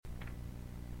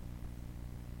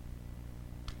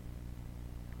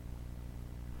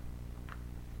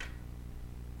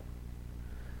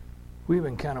We've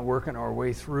been kind of working our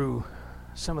way through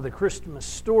some of the Christmas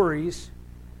stories,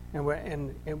 and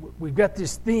we've got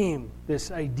this theme,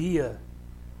 this idea.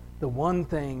 The one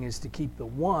thing is to keep the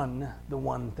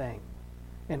one thing.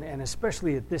 And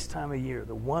especially at this time of year,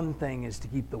 the one thing is to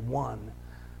keep the one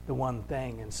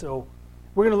thing. And so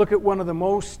we're going to look at one of the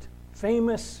most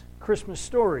famous Christmas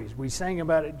stories. We sang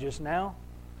about it just now.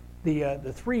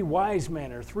 The three wise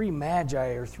men, or three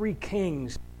magi, or three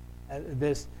kings.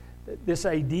 This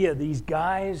idea, these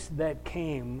guys that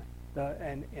came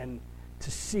and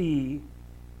to see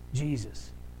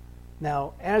Jesus.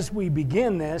 Now, as we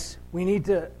begin this, we need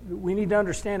to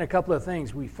understand a couple of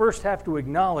things. We first have to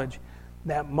acknowledge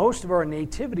that most of our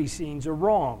nativity scenes are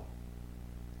wrong,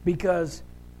 because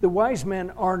the wise men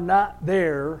are not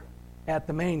there at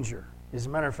the manger. As a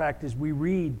matter of fact, as we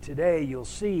read today, you'll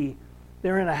see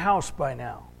they're in a house by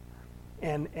now.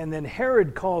 And then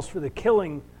Herod calls for the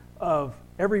killing of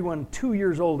everyone 2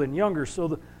 years old and younger.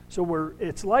 So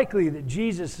it's likely that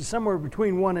Jesus is somewhere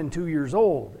between 1 and 2 years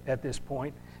old at this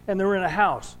point, and they're in a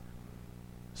house.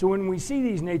 So when we see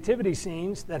these nativity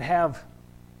scenes that have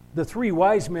the three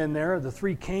wise men there, the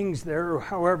three kings there, or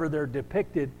however they're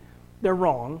depicted, they're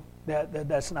wrong.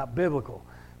 That's not biblical.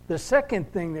 The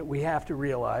second thing that we have to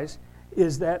realize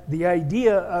is that the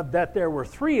idea of that there were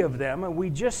three of them, and we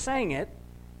just sang it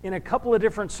in a couple of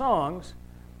different songs,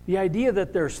 the idea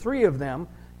that there's three of them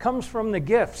comes from the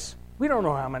gifts. We don't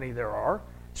know how many there are.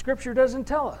 Scripture doesn't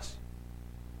tell us.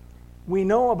 We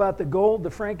know about the gold,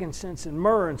 the frankincense, and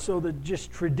myrrh, and so the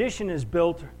just tradition is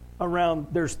built around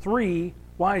there's three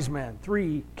wise men,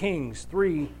 three kings,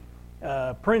 three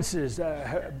princes,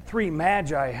 three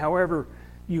magi, however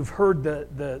you've heard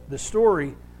the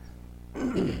story.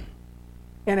 And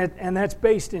that's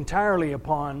based entirely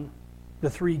upon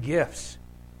the three gifts.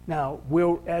 Now,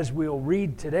 as we'll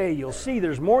read today, you'll see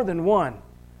there's more than one,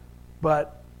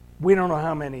 but we don't know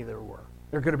how many there were.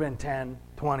 There could have been 10,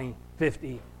 20,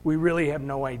 50. We really have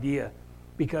no idea,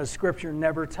 because Scripture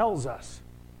never tells us.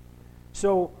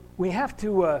 So we have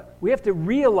to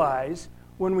realize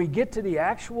when we get to the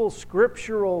actual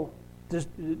scriptural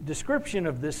description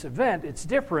of this event, it's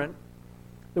different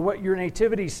than what your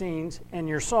nativity scenes and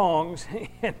your songs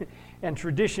and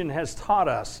tradition has taught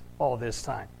us all this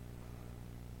time.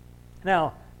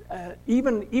 Now,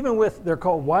 even with, they're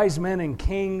called wise men and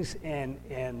kings and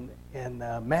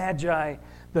magi,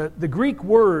 the Greek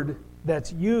word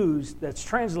that's used, that's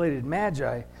translated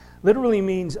magi, literally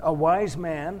means a wise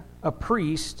man, a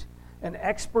priest, an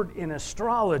expert in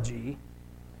astrology,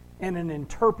 and an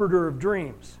interpreter of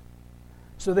dreams.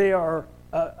 So they are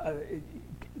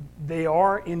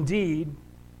indeed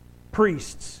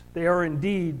priests. They are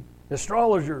indeed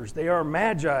astrologers. They are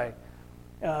magi.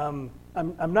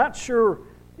 I'm not sure.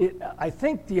 I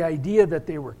think the idea that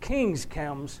they were kings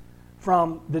comes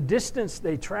from the distance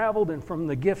they traveled and from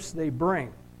the gifts they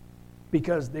bring,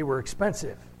 because they were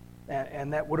expensive,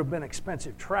 and that would have been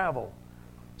expensive travel.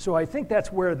 So I think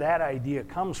that's where that idea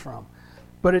comes from.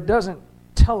 But it doesn't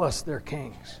tell us they're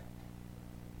kings.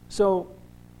 So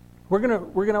we're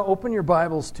gonna open your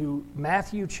Bibles to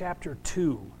Matthew chapter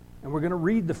 2, and we're going to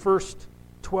read the first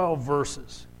 12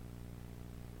 verses.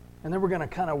 And then we're going to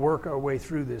kind of work our way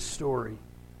through this story.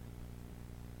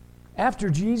 After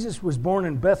Jesus was born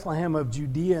in Bethlehem of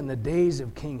Judea in the days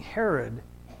of King Herod,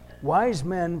 wise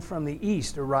men from the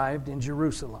east arrived in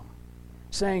Jerusalem,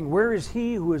 saying, "Where is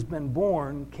he who has been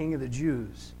born King of the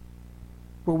Jews?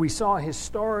 For we saw his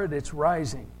star at its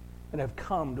rising and have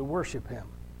come to worship him."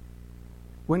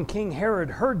 When King Herod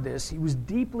heard this, he was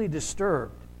deeply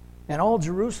disturbed, and all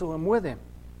Jerusalem with him.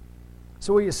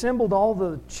 So he assembled all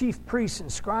the chief priests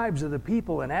and scribes of the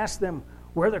people and asked them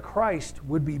where the Christ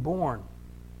would be born.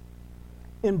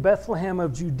 "In Bethlehem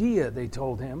of Judea," they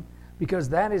told him, "because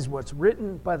that is what's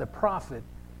written by the prophet,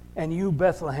 and you,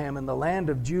 Bethlehem, in the land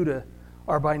of Judah,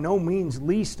 are by no means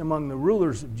least among the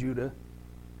rulers of Judah,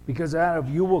 because out of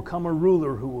you will come a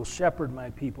ruler who will shepherd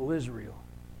my people Israel."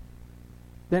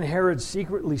 Then Herod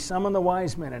secretly summoned the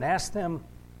wise men and asked them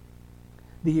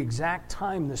the exact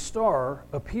time the star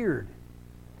appeared.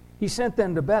 He sent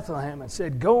them to Bethlehem and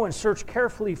said, "Go and search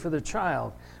carefully for the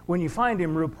child. When you find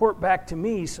him, report back to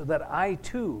me so that I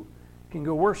too can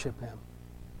go worship him."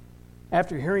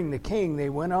 After hearing the king, they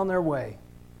went on their way,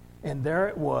 and there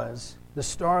it was, the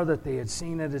star that they had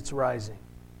seen at its rising.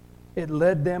 It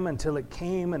led them until it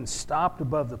came and stopped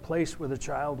above the place where the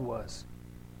child was.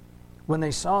 When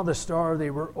they saw the star, they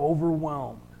were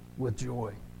overwhelmed with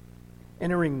joy.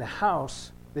 Entering the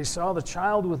house, they saw the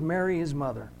child with Mary, his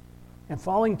mother, and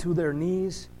falling to their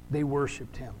knees, they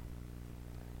worshipped him.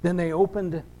 Then they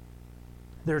opened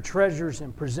their treasures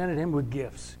and presented him with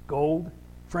gifts: gold,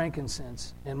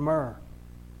 frankincense, and myrrh.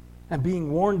 And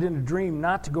being warned in a dream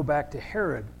not to go back to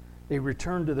Herod, they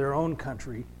returned to their own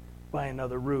country by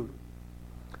another route.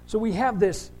 So we have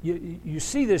this, you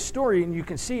see this story, and you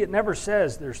can see it never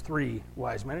says there's 3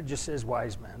 wise men. It just says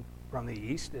wise men from the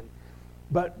east.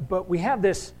 But we have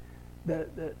this,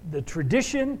 the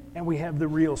tradition, and we have the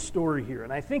real story here.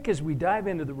 And I think as we dive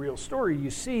into the real story, you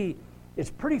see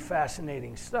it's pretty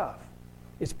fascinating stuff.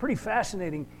 It's pretty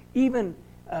fascinating even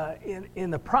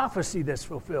in the prophecy that's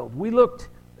fulfilled. We looked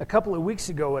a couple of weeks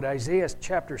ago at Isaiah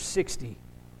chapter 60,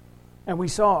 and we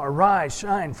saw, "Arise,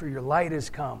 shine, for your light has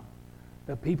come.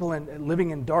 The people living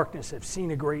in darkness have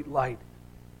seen a great light."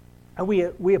 And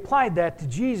we applied that to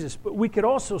Jesus, but we could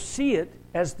also see it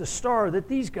as the star that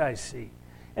these guys see.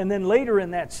 And then later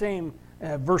in that same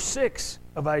verse 6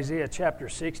 of Isaiah chapter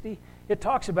 60, it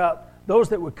talks about those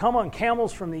that would come on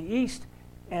camels from the east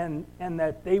and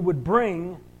that they would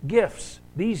bring gifts,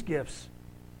 these gifts.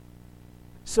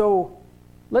 So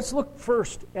let's look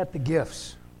first at the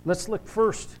gifts. Let's look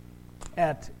first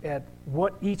at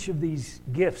what each of these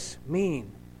gifts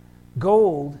mean.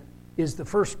 Gold is the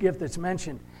first gift that's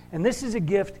mentioned, and this is a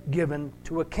gift given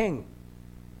to a king.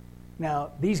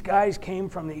 Now, these guys came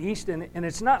from the east, and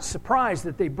it's not surprised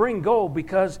that they bring gold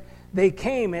because they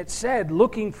came, it said,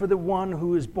 looking for the one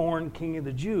who is born King of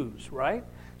the Jews, right?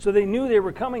 So they knew they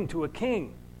were coming to a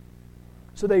king.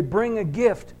 So they bring a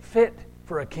gift fit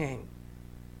for a king.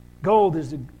 Gold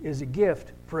is a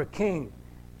gift for a king.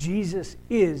 Jesus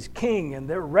is king, and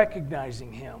they're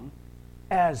recognizing him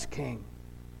as king.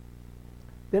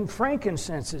 Then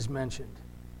frankincense is mentioned.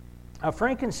 Now,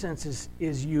 frankincense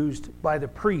is used by the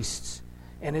priests,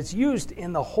 and it's used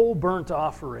in the whole burnt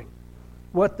offering.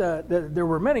 There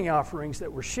were many offerings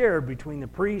that were shared between the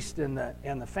priest and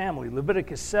the family.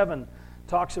 Leviticus 7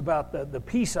 talks about the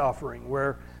peace offering,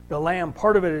 where the lamb,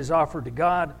 part of it is offered to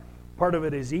God, part of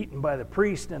it is eaten by the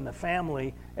priest and the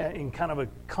family in kind of a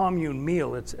commune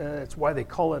meal. It's why they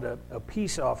call it a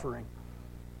peace offering.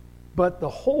 But the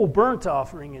whole burnt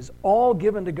offering is all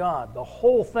given to God, the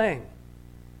whole thing.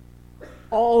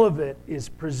 All of it is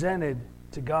presented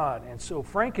to God. And so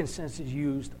frankincense is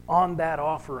used on that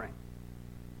offering,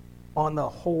 on the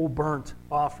whole burnt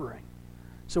offering.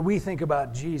 So we think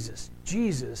about Jesus.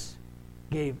 Jesus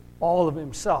gave all of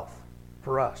himself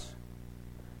for us.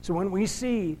 So when we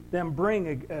see them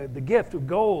bring the gift of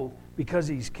gold because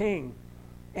he's king,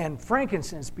 and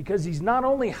frankincense because he's not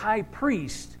only high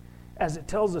priest, as it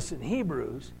tells us in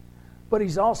Hebrews, but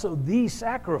he's also the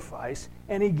sacrifice,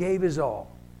 and he gave his all.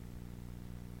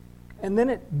 And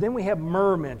then we have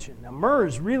myrrh mentioned. Now, myrrh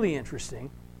is really interesting,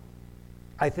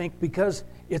 I think, because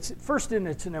it's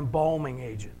an embalming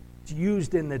agent. It's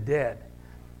used in the dead.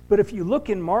 But if you look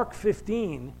in Mark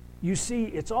 15, you see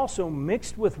it's also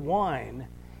mixed with wine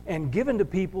and given to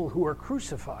people who are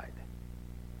crucified.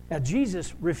 Now,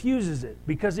 Jesus refuses it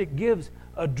because it gives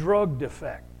a drugged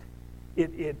effect.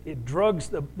 It drugs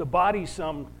the body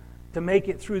some to make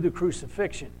it through the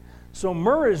crucifixion. So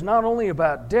myrrh is not only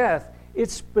about death,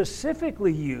 it's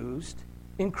specifically used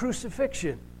in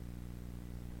crucifixion.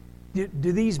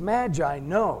 Do these magi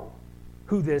know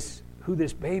who this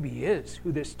baby is,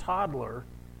 who this toddler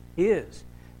is?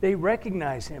 They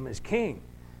recognize him as king.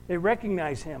 They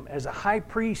recognize him as a high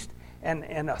priest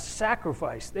and a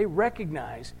sacrifice. They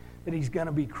recognize that he's going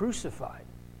to be crucified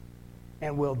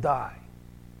and will die.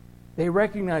 They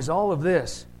recognize all of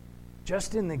this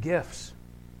just in the gifts.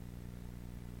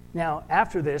 Now,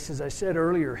 after this, as I said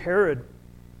earlier, Herod,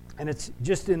 and it's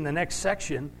just in the next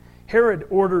section, Herod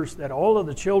orders that all of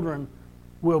the children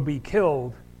will be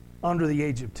killed under the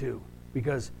age of 2,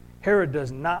 because Herod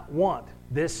does not want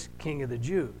this king of the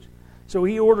Jews. So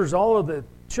he orders all of the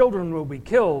children will be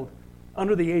killed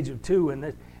under the age of 2,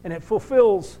 and it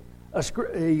fulfills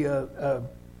a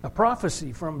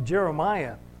prophecy from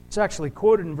Jeremiah. It's actually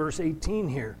quoted in verse 18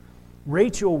 here.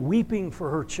 Rachel weeping for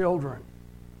her children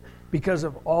because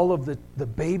of all of the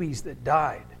babies that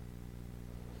died.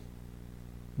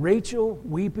 Rachel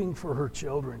weeping for her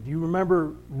children. Do you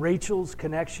remember Rachel's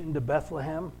connection to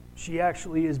Bethlehem? She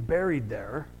actually is buried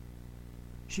there.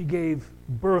 She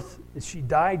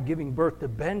died giving birth to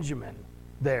Benjamin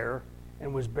there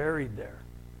and was buried there.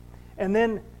 And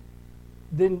then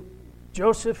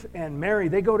Joseph and Mary,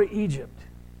 they go to Egypt.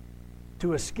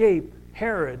 To escape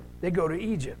Herod, they go to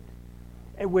Egypt,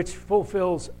 which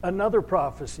fulfills another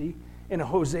prophecy in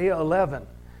Hosea 11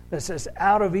 that says,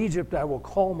 "Out of Egypt I will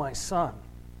call my son."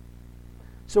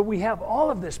 So we have all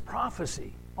of this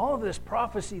prophecy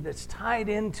that's tied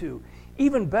into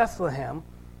even Bethlehem,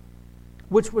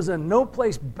 which was a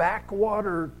no-place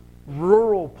backwater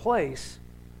rural place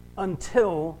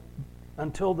until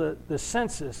the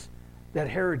census that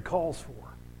Herod calls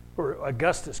for, or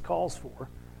Augustus calls for,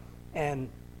 and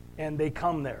they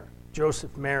come there.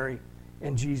 Joseph, Mary,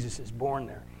 and Jesus is born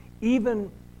there.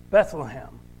 Even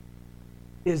Bethlehem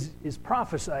is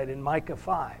prophesied in Micah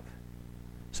 5.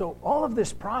 So all of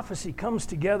this prophecy comes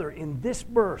together in this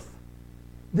birth.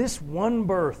 This one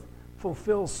birth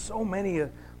fulfills so many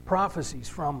prophecies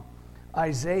from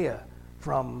Isaiah,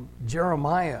 from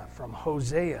Jeremiah, from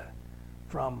Hosea,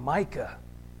 from Micah.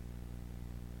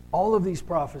 All of these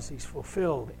prophecies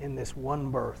fulfilled in this one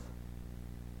birth.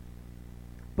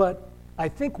 But I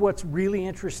think what's really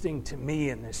interesting to me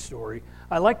in this story,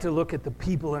 I like to look at the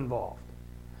people involved.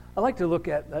 I like to look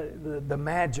at the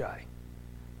Magi,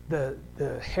 the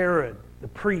Herod, the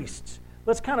priests.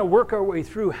 Let's kind of work our way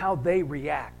through how they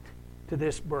react to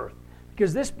this birth.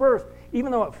 Because this birth,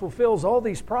 even though it fulfills all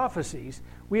these prophecies,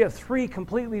 we have three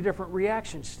completely different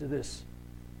reactions to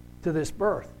this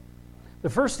birth. The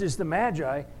first is the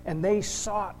Magi, and they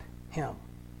sought him.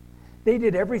 They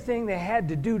did everything they had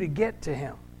to do to get to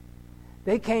him.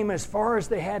 They came as far as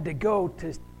they had to go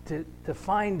to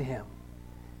find him.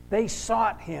 They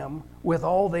sought him with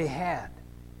all they had.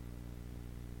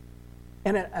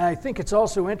 And I think it's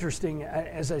also interesting,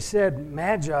 as I said,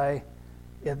 Magi,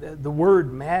 the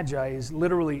word Magi is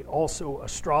literally also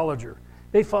astrologer.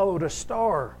 They followed a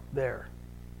star there.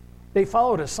 They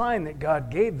followed a sign that God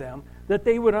gave them that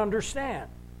they would understand,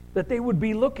 that they would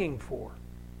be looking for.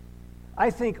 I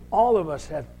think all of us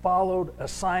have followed a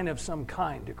sign of some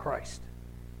kind to Christ.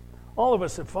 All of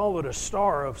us have followed a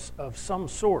star of some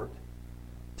sort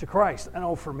to Christ. I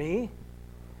know for me,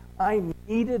 I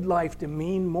needed life to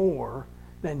mean more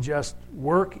than just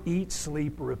work, eat,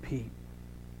 sleep, repeat.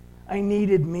 I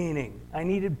needed meaning. I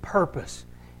needed purpose.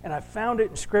 And I found it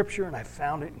in Scripture, and I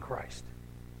found it in Christ.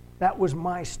 That was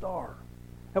my star.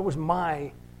 That was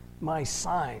my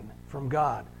sign from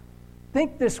God.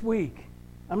 Think this week.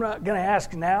 I'm not going to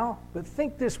ask now, but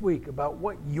think this week about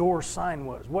what your sign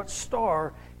was. What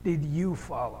star did you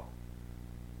follow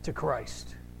to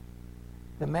Christ?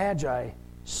 The Magi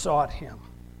sought him.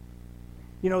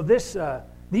 You know, these are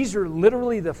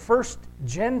literally the first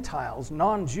Gentiles,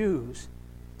 non-Jews,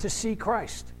 to see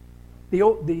Christ.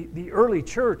 The early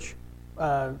church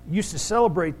used to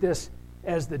celebrate this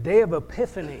as the Day of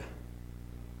Epiphany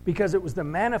because it was the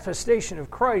manifestation of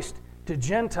Christ to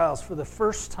Gentiles for the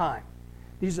first time.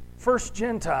 These are the first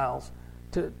Gentiles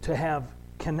to have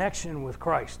connection with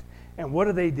Christ. And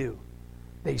what do?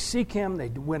 They seek him. They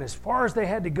went as far as they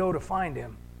had to go to find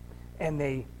him. And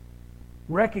they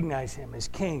recognize him as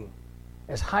king,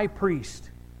 as high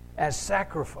priest, as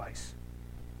sacrifice,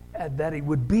 that he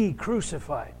would be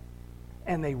crucified.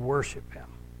 And they worship him.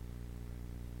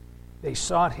 They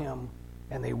sought him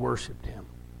and they worshiped him.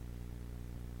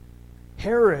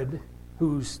 Herod,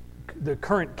 who's the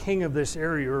current king of this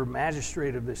area or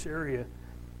magistrate of this area,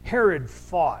 Herod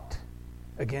fought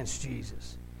against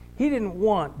Jesus. He didn't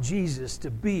want Jesus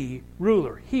to be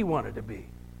ruler. He wanted to be.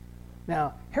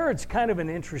 Now, Herod's kind of an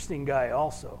interesting guy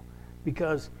also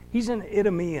because he's an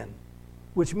Idumean,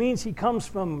 which means he comes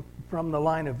from the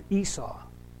line of Esau.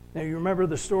 Now, you remember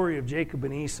the story of Jacob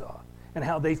and Esau and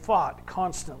how they fought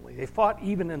constantly. They fought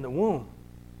even in the womb.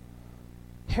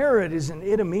 Herod is an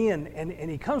Idumean, and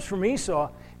he comes from Esau,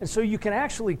 and so you can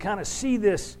actually kind of see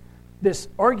this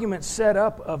argument set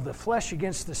up of the flesh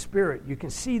against the spirit. You can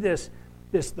see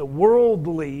the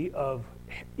worldly of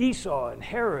Esau and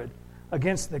Herod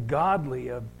against the godly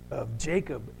of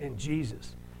Jacob and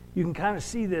Jesus. You can kind of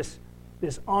see this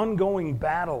ongoing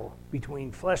battle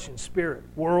between flesh and spirit,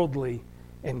 worldly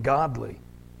and godly.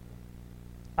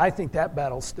 I think that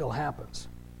battle still happens.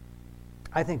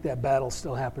 I think that battle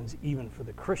still happens even for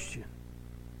the Christian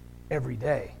every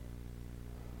day.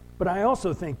 But I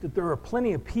also think that there are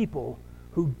plenty of people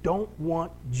who don't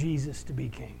want Jesus to be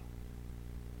king.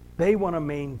 They want to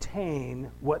maintain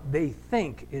what they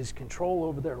think is control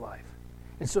over their life.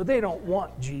 And so they don't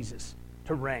want Jesus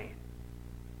to reign.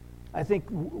 I think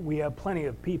we have plenty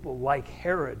of people like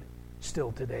Herod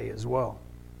still today as well.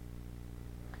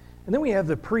 And then we have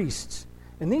the priests.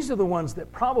 And these are the ones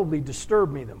that probably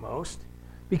disturb me the most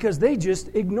because they just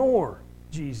ignore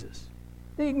Jesus.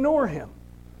 They ignore him.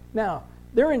 Now,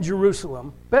 they're in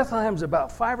Jerusalem. Bethlehem's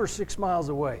about 5 or 6 miles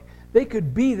away. They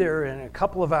could be there in a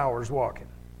couple of hours walking.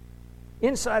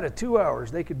 Inside of 2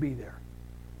 hours, they could be there.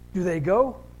 Do they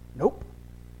go? Nope.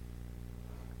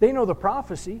 They know the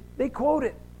prophecy. They quote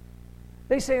it.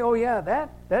 They say, oh yeah,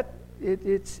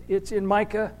 it's in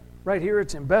Micah right here.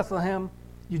 It's in Bethlehem.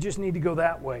 You just need to go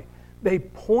that way. They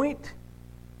point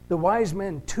the wise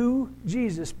men to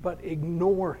Jesus, but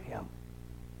ignore him.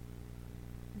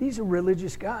 These are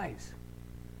religious guys,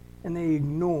 and they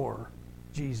ignore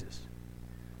Jesus.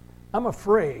 I'm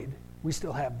afraid we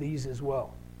still have these as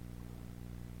well.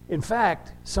 In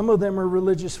fact, some of them are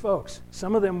religious folks.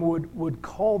 Some of them would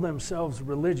call themselves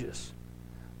religious.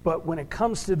 But when it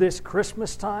comes to this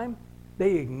Christmas time,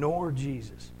 they ignore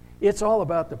Jesus. It's all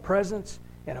about the presents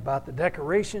and about the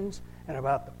decorations and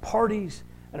about the parties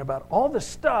and about all the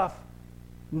stuff,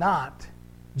 not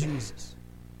Jesus.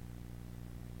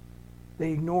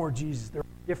 They ignore Jesus. They're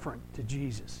different to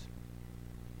Jesus.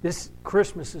 This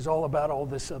Christmas is all about all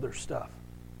this other stuff.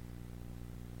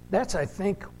 That's, I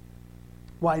think,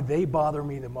 why they bother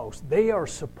me the most. They are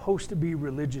supposed to be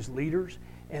religious leaders,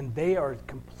 and they are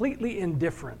completely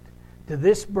indifferent to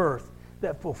this birth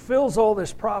that fulfills all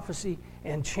this prophecy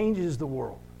and changes the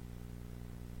world.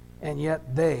 And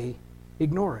yet they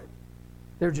ignore it.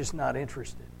 They're just not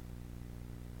interested.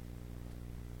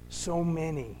 So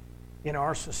many in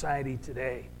our society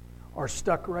today are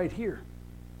stuck right here.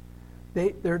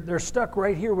 They're stuck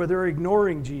right here where they're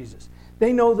ignoring Jesus.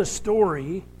 They know the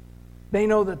story. They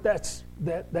know that's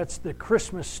the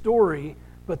Christmas story,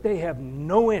 but they have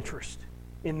no interest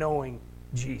in knowing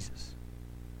Jesus.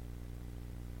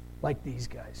 Like these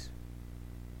guys,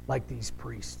 like these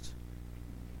priests.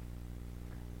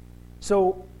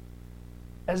 So,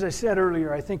 as I said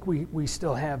earlier, I think we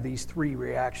still have these three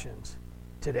reactions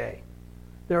today.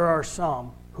 There are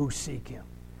some who seek him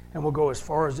and will go as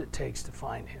far as it takes to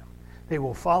find him. They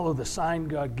will follow the sign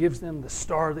God gives them, the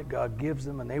star that God gives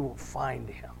them, and they will find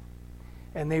him.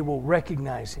 And they will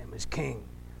recognize him as king,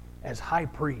 as high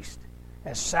priest,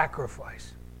 as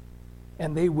sacrifice.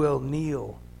 And they will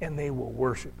kneel and they will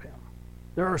worship him.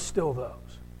 There are still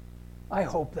those. I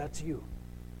hope that's you.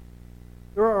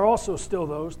 There are also still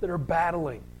those that are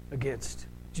battling against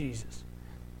Jesus.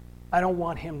 I don't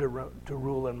want him to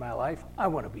rule in my life. I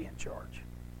want to be in charge.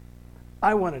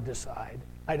 I want to decide.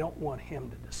 I don't want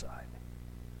him to decide.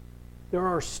 There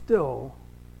are still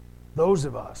those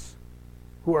of us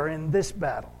who are in this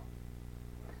battle.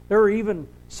 There are even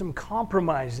some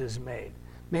compromises made.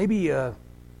 Maybe you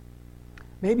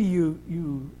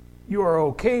are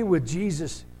okay with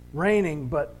Jesus reigning,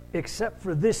 but except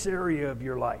for this area of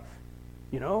your life.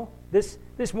 You know, this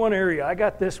one area, I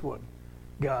got this one,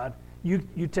 God.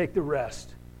 You take the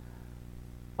rest.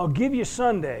 I'll give you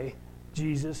Sunday,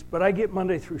 Jesus, but I get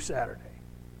Monday through Saturday.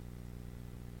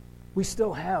 We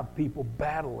still have people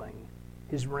battling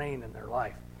his reign in their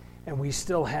life. And we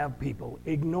still have people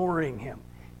ignoring him.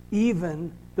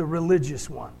 Even the religious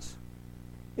ones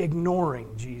ignoring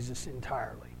Jesus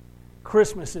entirely.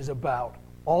 Christmas is about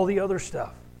all the other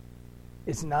stuff.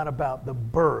 It's not about the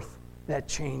birth that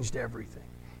changed everything.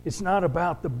 It's not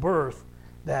about the birth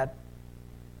that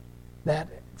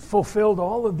fulfilled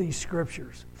all of these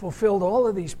scriptures, fulfilled all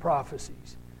of these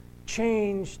prophecies,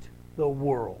 changed the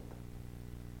world.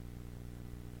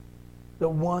 The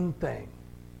one thing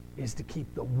is to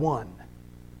keep the one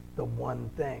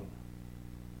thing.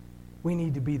 We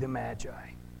need to be the Magi.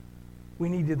 We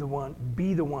need to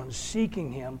be the ones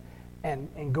seeking him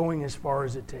and going as far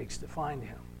as it takes to find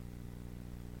him.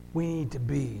 We need to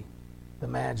be the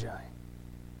Magi.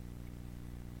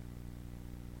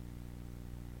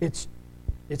 It's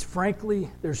frankly,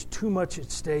 there's too much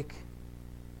at stake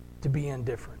to be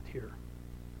indifferent here.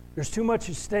 There's too much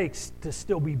at stake to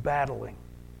still be battling.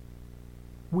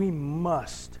 We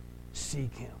must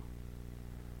seek him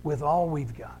with all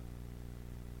we've got,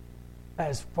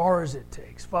 as far as it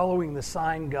takes, following the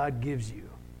sign God gives you.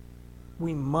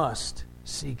 We must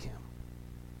seek him,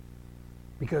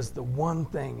 because the one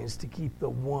thing is to keep the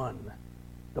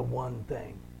one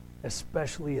thing,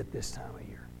 especially at this time of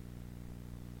year.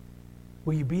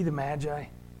 Will you be the Magi?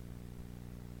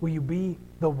 Will you be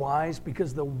the wise?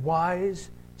 Because the wise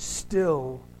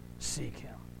still seek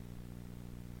him.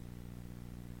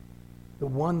 The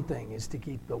one thing is to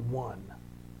keep the one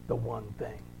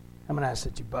thing. I'm going to ask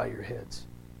that you bow your heads.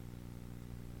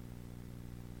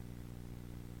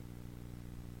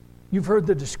 You've heard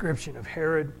the description of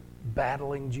Herod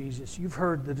battling Jesus. You've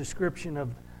heard the description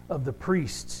of the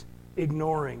priests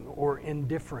ignoring or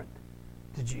indifferent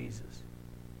to Jesus.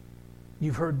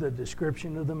 You've heard the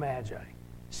description of the Magi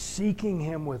seeking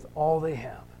him with all they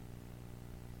have,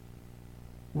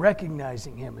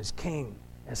 recognizing him as king,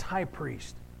 as high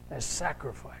priest, as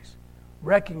sacrifice,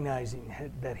 recognizing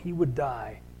that he would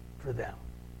die for them.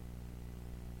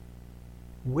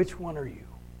 Which one are you?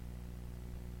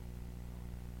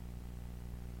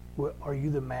 Are you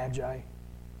the Magi?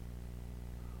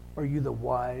 Are you the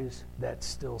wise that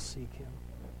still seek him?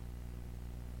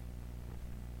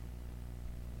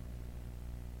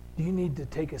 Do you need to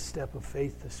take a step of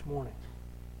faith this morning?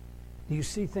 Do you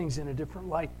see things in a different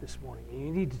light this morning?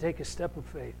 You need to take a step of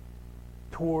faith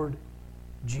toward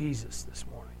Jesus this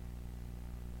morning.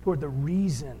 toward the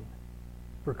reason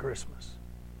for Christmas.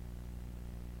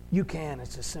 You can.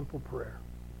 It's a simple prayer.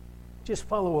 Just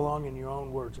follow along in your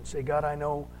own words and say, God, I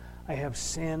know I have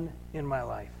sin in my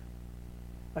life.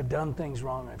 I've done things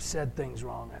wrong. I've said things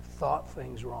wrong. I've thought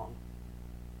things wrong.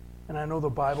 And I know the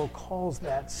Bible calls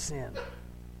that sin.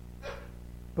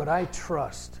 But I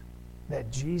trust that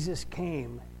Jesus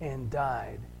came and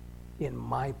died in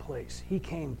my place. He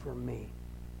came for me.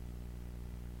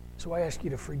 So I ask you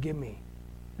to forgive me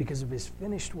because of his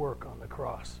finished work on the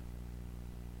cross.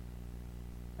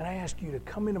 And I ask you to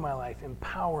come into my life,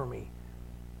 empower me.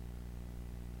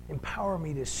 Empower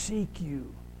me to seek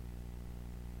you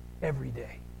every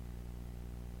day.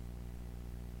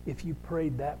 If you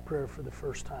prayed that prayer for the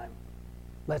first time,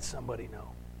 let somebody know.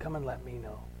 Come and let me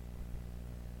know.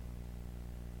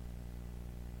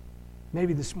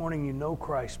 Maybe this morning you know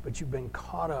Christ, but you've been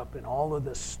caught up in all of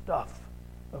the stuff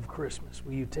of Christmas.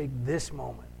 Will you take this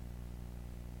moment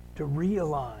to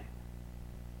realign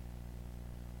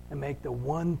and make the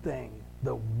one thing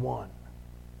the one?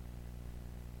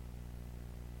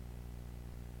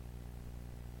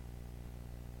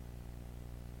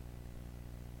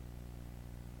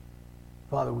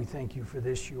 Father, we thank you for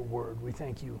this, your word. We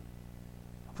thank you,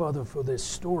 Father, for this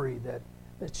story that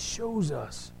shows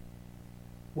us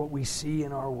what we see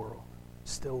in our world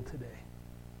still today.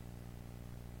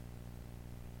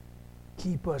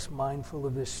 Keep us mindful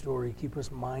of this story. Keep us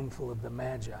mindful of the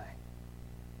Magi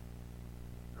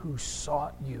who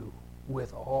sought you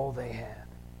with all they had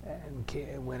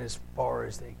and went as far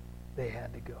as they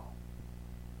had to go.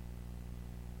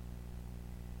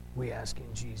 We ask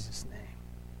in Jesus' name.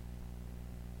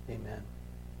 Amen.